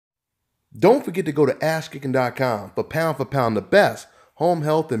Don't forget to go to AshKicking.com for pound the best home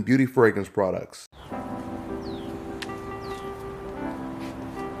health and beauty fragrance products.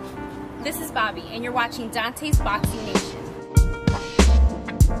 This is Bobby, and you're watching Dontaesboxingnation.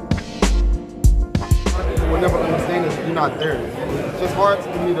 People will never understand this if you're not there. It's just hard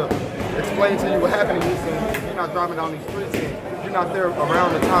for me to explain to you what happened to me since you're not driving down these streets and you're not there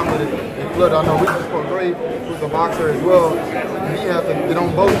around the time when it flooded. I know we just for Gray, who's a boxer as well. He had to get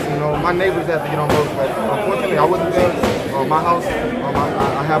on boats, you know. My neighbors had to get on boats, but unfortunately I wasn't there. My house,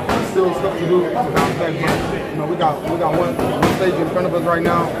 I have still stuff to do to bounce back. But, you know, we got one stage in front of us right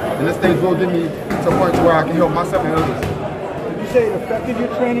now, and this stage will get me to a point where I can help myself and others. Did you say it affected your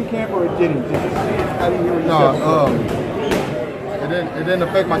training camp or it didn't? Did you see it? How do you hear it? No, it didn't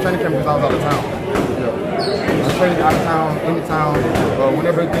affect my training camp because I was out of town. Yeah. I trained out of town, in the town.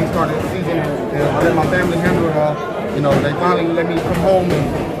 Whenever things started the season, I let my family handle it all. You know, they finally let me come home and,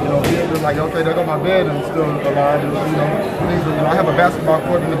 you know, be able to like, okay, there go my bed and still alive. And, you know, things. You know, I have a basketball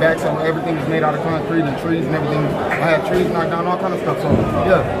court in the back, so everything is made out of concrete and trees and everything. I have trees knocked down, all kind of stuff. So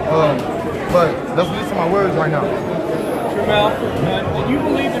yeah, but that's least of my words right now. Jamel, do you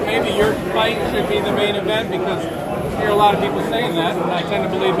believe that maybe your fight should be the main event? Because I hear a lot of people saying that, and I tend to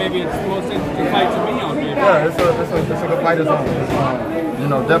believe maybe it's the most interesting fight to be on. Maybe. Yeah, it's a good fight. You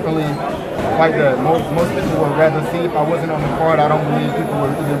know, definitely a fight that most people would rather see. If I wasn't on the card, I don't believe people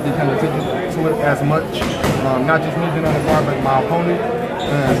would be paying attention to it as much. Not just me being on the card, but my opponent.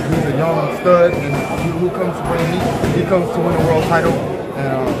 And he's a young stud, and who comes to bring me? He comes to win the world title.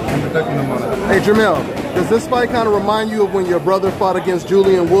 And protecting them on it. Hey Jamel, does this fight kind of remind you of when your brother fought against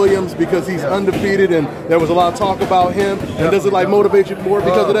Julian Williams because he's undefeated and there was a lot of talk about him? And does it like motivate you more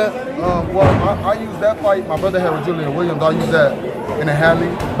because of that? Well, I use that fight my brother had with Julian Williams. I use that in a Hadley,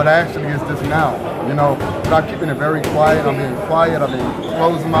 but actually it's this now. You know, but I'm keeping it very quiet. I'm being quiet. I've been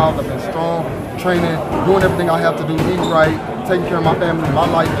closed mouth. I've been strong, training, doing everything I have to do, eating right, taking care of my family, my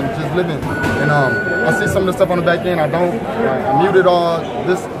life, and just living. And I see some of the stuff on the back end. I don't. I muted all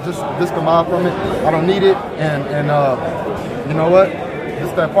this. Just come out from it. I don't need it. And you know what?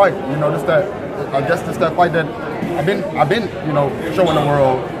 This that fight. You know, this that. I guess this that fight that I've been you know showing the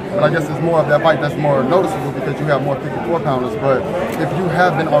world. But I guess it's more of that fight that's more noticeable because you have more 54-pounders. But if you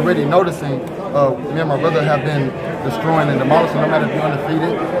have been already noticing, me and my brother have been destroying and demolishing. No matter if you're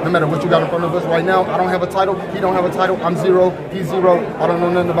undefeated, no matter what you got in front of us right now. I don't have a title. He don't have a title. I'm 0. He's 0. I don't know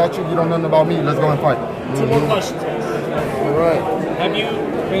nothing about you. You don't know nothing about me. Let's go and fight. Two more questions. All right. Have you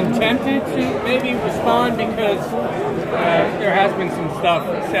been tempted to maybe respond because there has been some stuff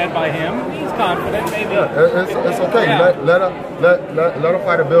said by him? He's confident, maybe. Yeah, it's okay. Yeah. Let a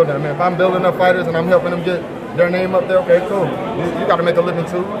fighter build them. I mean, if I'm building up fighters and I'm helping them get their name up there, okay, cool. You got to make a living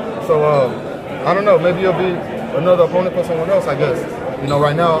too. So I don't know. Maybe you'll be another opponent for someone else, I guess. You know,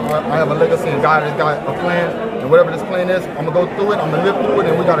 right now I have a legacy and God has got a plan, and whatever this plan is, I'm gonna go through it. I'm gonna live through it,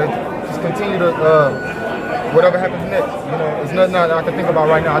 and we gotta just continue to. Whatever happens next, you know, it's nothing that I can think about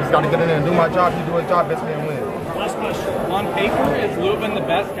right now. I just got to get in there and do my job. You do his job, best man win. Last question. On paper, is Lubin the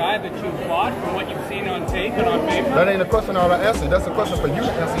best guy that you've fought from what you've seen on tape and on paper? That ain't a question I ought to answer. That's a question for you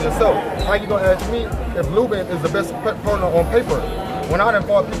to answer yourself. How you going to ask me if Lubin is the best partner on paper? When I done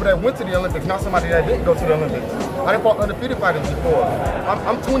fought people that went to the Olympics, not somebody that didn't go to the Olympics. I done fought undefeated fighters before.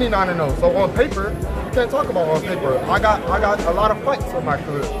 I'm 29-0, so on paper, you can't talk about on paper. I got a lot of fights in my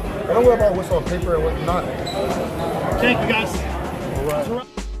career. I don't worry about what's on paper and what's not. Thank you, guys. All right.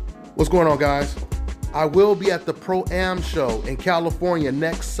 What's going on, guys? I will be at the Pro-Am show in California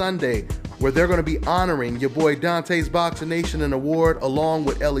next Sunday, where they're going to be honoring your boy Dontaesboxingnation an award along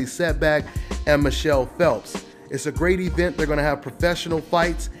with Ellie Setback and Michelle Phelps. It's a great event. They're going to have professional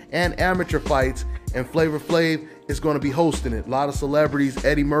fights and amateur fights, and Flavor Flav is going to be hosting it. A lot of celebrities,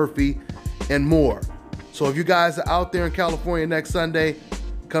 Eddie Murphy, and more. So if you guys are out there in California next Sunday,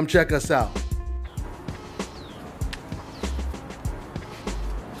 come check us out.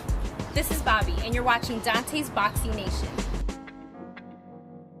 This is Bobby, and you're watching Dontaesboxingnation.